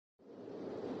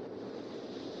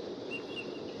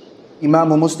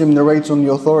Imam Muslim narrates on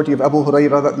the authority of Abu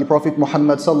Hurairah that the Prophet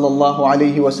Muhammad sallallahu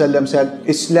alaihi wasallam said,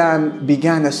 Islam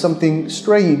began as something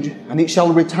strange and it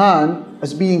shall return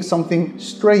as being something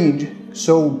strange.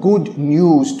 So good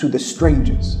news to the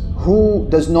strangers. Who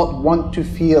does not want to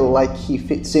feel like he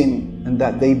fits in and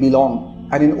that they belong?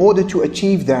 And in order to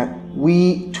achieve that,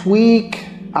 we tweak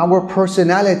our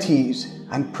personalities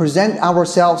and present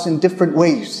ourselves in different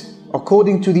ways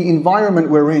according to the environment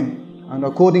we're in and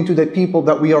according to the people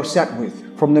that we are set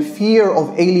with. From the fear of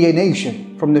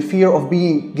alienation, from the fear of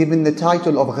being given the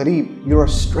title of gharib, you're a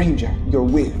stranger, you're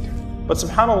weird. But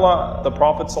subhanAllah, the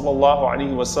Prophet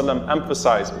ﷺ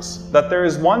emphasizes that there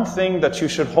is one thing that you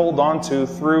should hold on to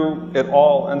through it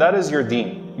all, and that is your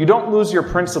deen. You don't lose your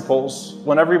principles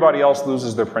when everybody else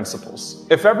loses their principles.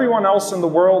 If everyone else in the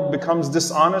world becomes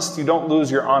dishonest, you don't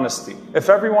lose your honesty. If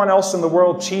everyone else in the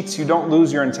world cheats, you don't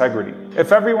lose your integrity.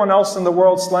 If everyone else in the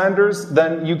world slanders,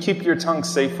 then you keep your tongue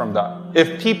safe from that.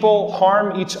 If people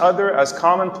harm each other as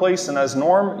commonplace and as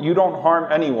norm, you don't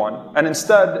harm anyone. And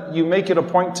instead, you make it a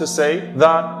point to say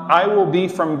that I will be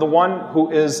from the one who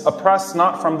is oppressed,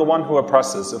 not from the one who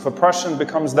oppresses. If oppression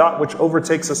becomes that which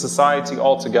overtakes a society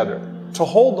altogether. To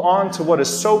hold on to what is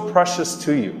so precious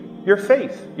to you, your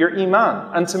faith, your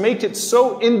iman, and to make it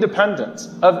so independent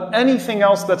of anything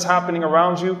else that's happening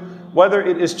around you, whether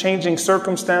it is changing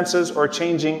circumstances or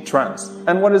changing trends.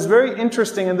 And what is very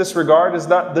interesting in this regard is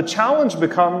that the challenge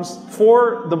becomes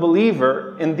for the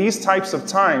believer in these types of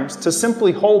times to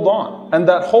simply hold on. And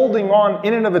that holding on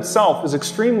in and of itself is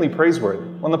extremely praiseworthy.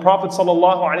 When the Prophet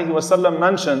ﷺ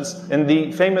mentions in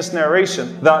the famous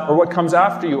narration that, or what comes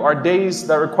after you, are days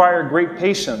that require great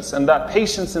patience, and that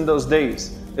patience in those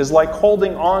days is like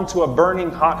holding on to a burning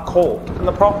hot coal. And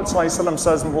the Prophet ﷺ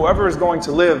says, whoever is going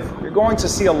to live, you're going to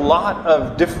see a lot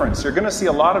of difference. You're going to see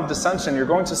a lot of dissension. You're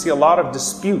going to see a lot of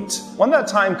dispute. When that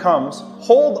time comes,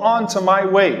 hold on to my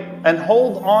way and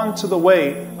hold on to the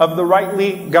way of the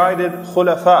rightly guided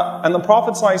khulafa. And the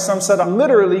Prophet ﷺ said,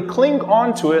 literally cling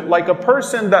on to it like a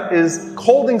person that is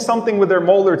holding something with their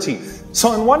molar teeth.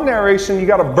 So in one narration, you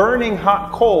got a burning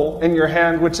hot coal in your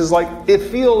hand, which is like, it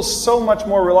feels so much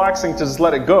more relaxing to just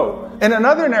let it go. In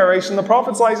another narration, the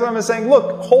Prophet ﷺ is saying,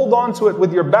 look, hold on to it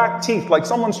with your back teeth, like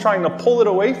someone's trying to pull it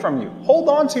away from you. Hold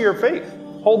on to your faith.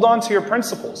 Hold on to your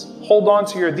principles. Hold on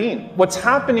to your deen. What's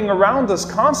happening around us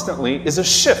constantly is a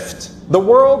shift. The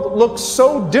world looks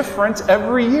so different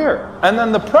every year. And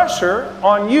then the pressure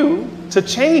on you to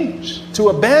change, to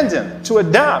abandon, to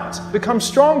adapt becomes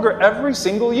stronger every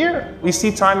single year. We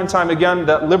see time and time again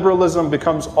that liberalism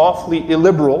becomes awfully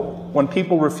illiberal when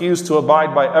people refuse to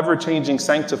abide by ever-changing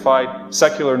sanctified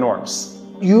secular norms.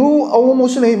 You, O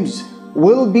Muslims,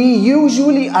 will be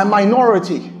usually a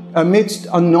minority amidst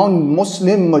a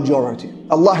non-Muslim majority.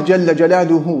 Allah Jalla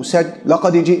Jalaluhu said,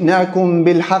 لَقَدْ جِئْنَاكُمْ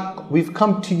بِالْحَقِّ. We've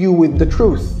come to you with the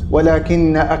truth.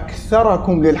 وَلَكِنَّ أَكْثَرَكُمْ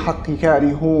لِلْحَقِّ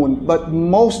كَارِهُونَ. But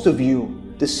most of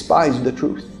you despise the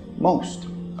truth. Most.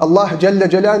 Allah Jalla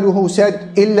Jalaluhu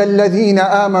said, إِلَّا الَّذِينَ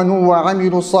آمَنُوا وَعَمِلُوا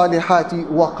الصَّالِحَاتِ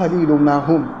وَقَلِيلٌ مَا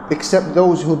هُمْ. Except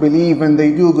those who believe and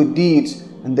they do good deeds,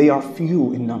 and they are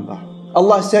few in number.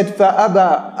 Allah said,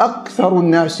 فَأَبَى أَكْثَرُ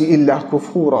النَّاسِ إِلَّا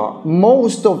كُفُورًا.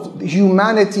 Most of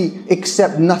humanity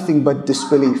accept nothing but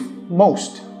disbelief.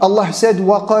 Most. Allah said,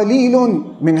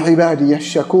 وَقَلِيلٌ مِنْ عِبَادِيَ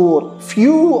الشَّكُورِ.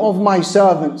 Few of my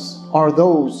servants are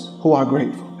those who are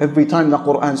grateful. Every time the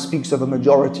Quran speaks of a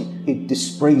majority, it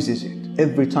dispraises it.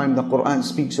 Every time the Quran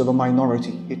speaks of a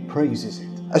minority, it praises it.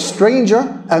 A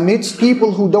stranger amidst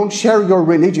people who don't share your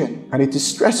religion. And it is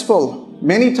stressful.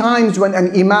 Many times when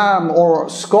an imam or a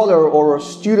scholar or a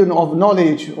student of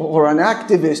knowledge or an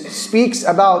activist speaks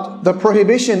about the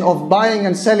prohibition of buying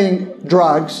and selling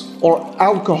drugs or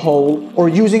alcohol or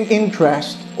using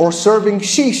interest or serving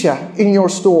shisha in your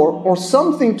store or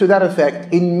something to that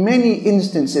effect, in many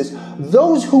instances,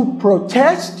 those who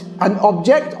protest and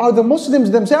object are the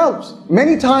Muslims themselves.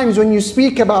 Many times when you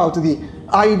speak about the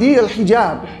ideal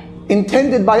hijab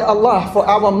intended by Allah for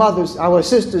our mothers, our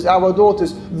sisters, our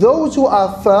daughters, those who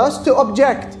are first to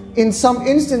object in some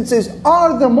instances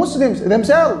are the Muslims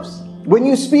themselves. When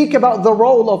you speak about the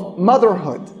role of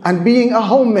motherhood and being a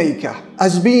homemaker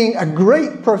as being a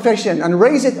great profession and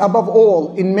raise it above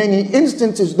all, in many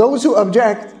instances those who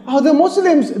object are the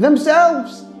Muslims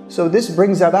themselves. So this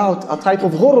brings about a type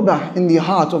of ghurba in the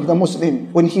heart of the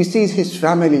Muslim. When he sees his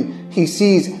family, he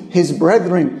sees his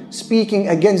brethren speaking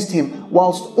against him,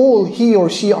 whilst all he or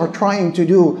she are trying to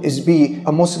do is be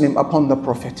a Muslim upon the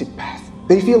prophetic path.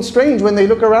 They feel strange when they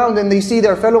look around and they see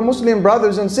their fellow Muslim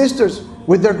brothers and sisters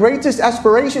with their greatest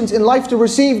aspirations in life to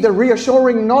receive the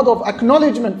reassuring nod of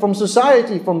acknowledgement from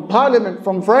society, from parliament,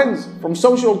 from friends, from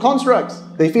social constructs.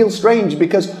 They feel strange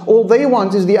because all they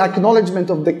want is the acknowledgement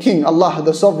of the King, Allah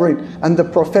the Sovereign, and the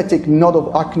prophetic nod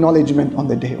of acknowledgement on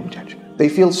the Day of Judgment. They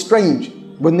feel strange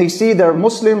when they see their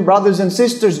Muslim brothers and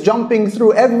sisters jumping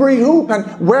through every hoop and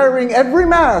wearing every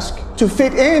mask to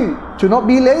fit in, to not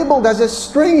be labeled as a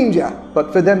stranger.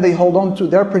 But for them, they hold on to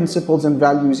their principles and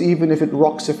values, even if it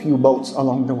rocks a few boats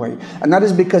along the way. And that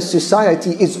is because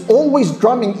society is always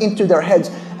drumming into their heads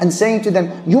and saying to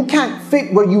them, you can't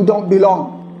fit where you don't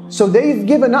belong. So they've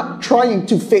given up trying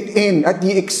to fit in at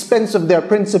the expense of their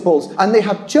principles, and they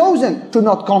have chosen to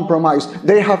not compromise.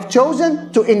 They have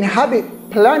chosen to inhabit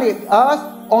planet Earth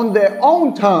on their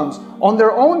own terms, on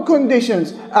their own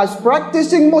conditions, as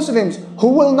practicing Muslims who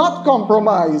will not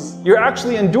compromise. You're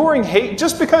actually enduring hate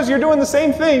just because you're doing the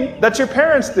same thing that your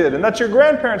parents did and that your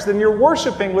grandparents did, and you're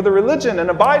worshiping with a religion and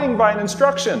abiding by an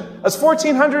instruction that's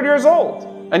 1400 years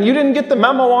old. And you didn't get the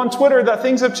memo on Twitter that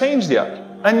things have changed yet.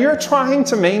 And you're trying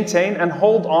to maintain and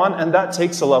hold on, and that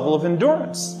takes a level of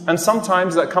endurance. And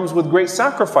sometimes that comes with great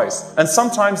sacrifice, and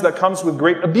sometimes that comes with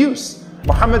great abuse.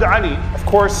 Muhammad Ali, of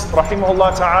course,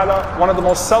 rahimahullah ta'ala, one of the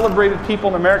most celebrated people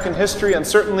in American history, and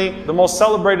certainly the most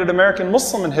celebrated American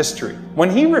Muslim in history. When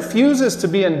he refuses to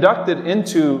be inducted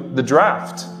into the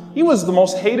draft, he was the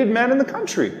most hated man in the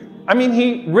country. I mean,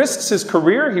 he risks his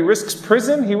career, he risks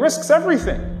prison, he risks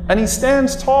everything. And he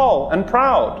stands tall and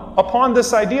proud upon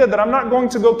this idea that I'm not going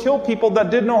to go kill people that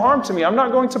did no harm to me. I'm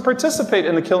not going to participate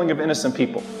in the killing of innocent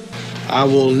people. I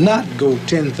will not go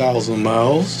 10,000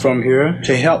 miles from here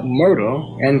to help murder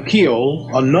and kill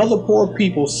another poor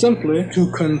people simply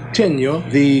to continue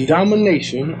the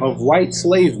domination of white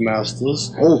slave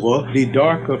masters over the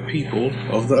darker people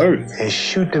of the earth. And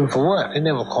shoot them for what? They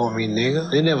never called me nigger.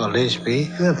 They never lynched me.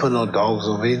 They never put no dogs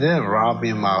on me. They never robbed me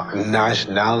of my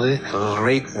nationality,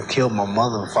 raped and killed my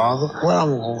mother and father. What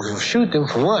I'm going to shoot them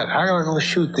for what? How can I go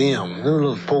shoot them? Them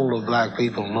little poor little black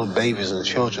people, little babies and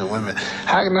children and women.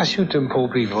 How can I shoot them poor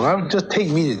people? Just take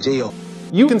me to jail.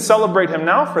 You can celebrate him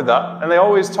now for that. And they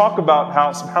always talk about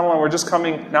how, subhanAllah, we're just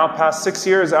coming now past 6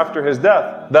 years after his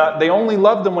death, that they only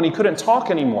loved him when he couldn't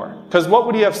talk anymore. Because what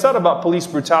would he have said about police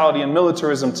brutality and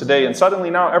militarism today? And suddenly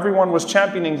now everyone was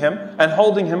championing him and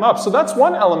holding him up. So that's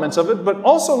one element of it. But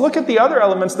also look at the other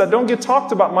elements that don't get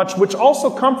talked about much, which also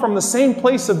come from the same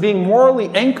place of being morally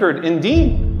anchored in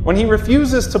deen. When he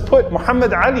refuses to put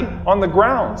Muhammad Ali on the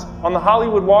ground, on the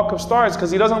Hollywood Walk of Stars,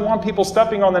 because he doesn't want people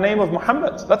stepping on the name of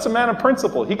Muhammad. That's a man of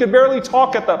principle. He could barely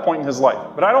talk at that point in his life.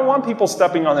 But I don't want people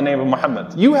stepping on the name of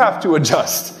Muhammad. You have to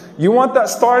adjust. You want that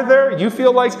star there? You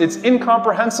feel like it's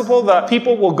incomprehensible that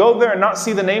people will go there and not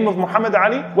see the name of Muhammad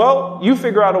Ali? Well, you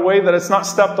figure out a way that it's not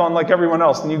stepped on like everyone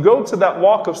else. And you go to that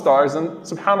Walk of Stars, and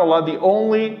subhanAllah, the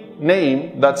only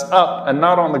name that's up and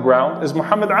not on the ground is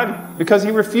Muhammad Ali. Because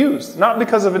he refused. Not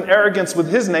because of an arrogance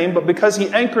with his name, but because he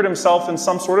anchored himself in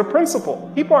some sort of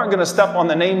principle. People aren't going to step on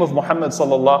the name of Muhammad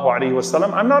sallallahu alaihi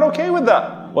wasallam. I'm not okay with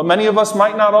that. What many of us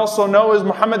might not also know is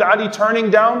Muhammad Ali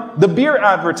turning down the beer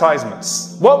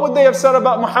advertisements. What would they have said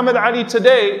about Muhammad Ali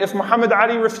today if Muhammad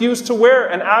Ali refused to wear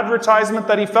an advertisement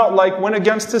that he felt like went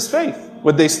against his faith?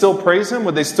 Would they still praise him?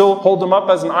 Would they still hold him up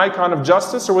as an icon of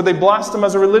justice? Or would they blast him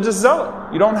as a religious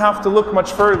zealot? You don't have to look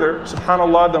much further,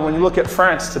 subhanAllah, than when you look at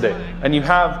France today. And you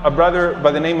have a brother by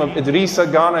the name of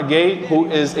Idrissa Gana Gueye, who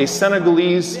is a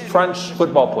Senegalese French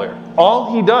football player.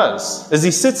 All he does is he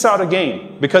sits out a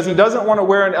game because he doesn't want to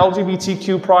wear an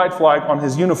LGBTQ pride flag on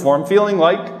his uniform, feeling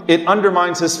like it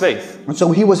undermines his faith. And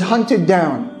so he was hunted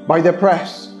down by the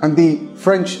press and the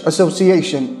French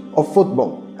Association of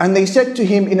Football. And they said to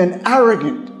him in an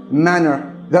arrogant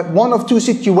manner that one of two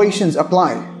situations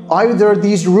apply. Either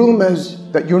these rumors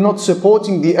that you're not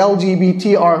supporting the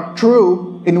LGBT are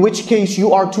true, in which case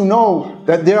you are to know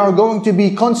that there are going to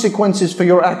be consequences for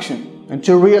your action, and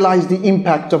to realize the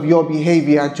impact of your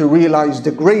behavior, and to realize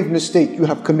the grave mistake you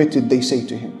have committed, they say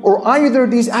to him. Or either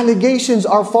these allegations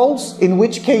are false, in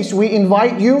which case we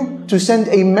invite you to send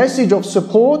a message of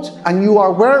support, and you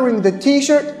are wearing the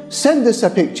t-shirt, send us a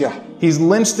picture. He's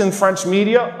lynched in French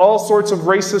media. All sorts of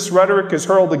racist rhetoric is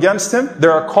hurled against him.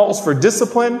 There are calls for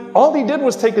discipline. All he did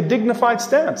was take a dignified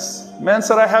stance. Man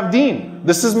said, I have deen.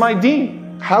 This is my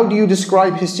deen. How do you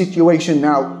describe his situation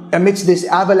now amidst this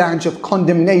avalanche of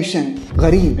condemnation?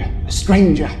 Gharib, a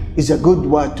stranger, is a good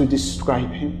word to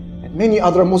describe him. And many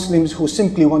other Muslims who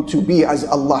simply want to be as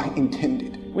Allah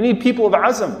intended. We need people of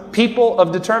azm, people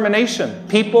of determination,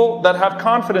 people that have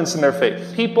confidence in their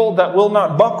faith, people that will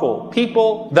not buckle,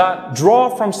 people that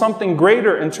draw from something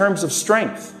greater in terms of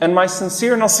strength. And my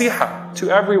sincere nasiha to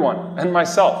everyone and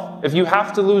myself, if you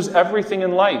have to lose everything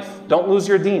in life, don't lose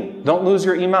your deen, don't lose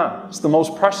your iman. It's the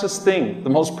most precious thing, the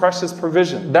most precious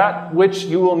provision, that which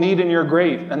you will need in your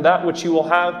grave, and that which you will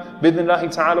have, bidnillahi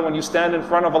ta'ala, when you stand in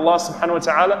front of Allah subhanahu wa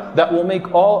ta'ala, that will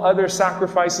make all other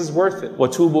sacrifices worth it.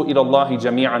 وَتُوبُوا إِلَى اللَّهِ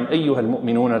جَمِيعًا أَيُّهَا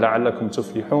الْمُؤْمِنُونَ لَعَلَّكُمْ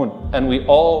تُفْلِحُونَ. And we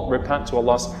all repent to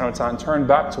Allah subhanahu wa ta'ala and turn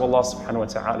back to Allah subhanahu wa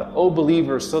ta'ala. O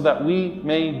believers, so that we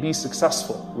may be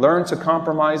successful. Learn to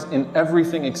compromise in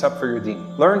everything except for your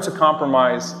deen. Learn to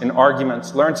compromise in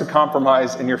arguments. Learn to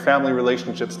compromise in your family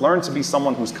relationships. Learn to be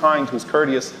someone who's kind, who's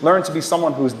courteous. Learn to be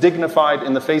someone who's dignified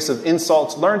in the face of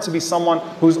insults. Learn to be someone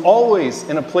who's always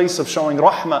in a place of showing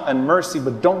rahmah and mercy,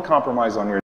 but don't compromise on your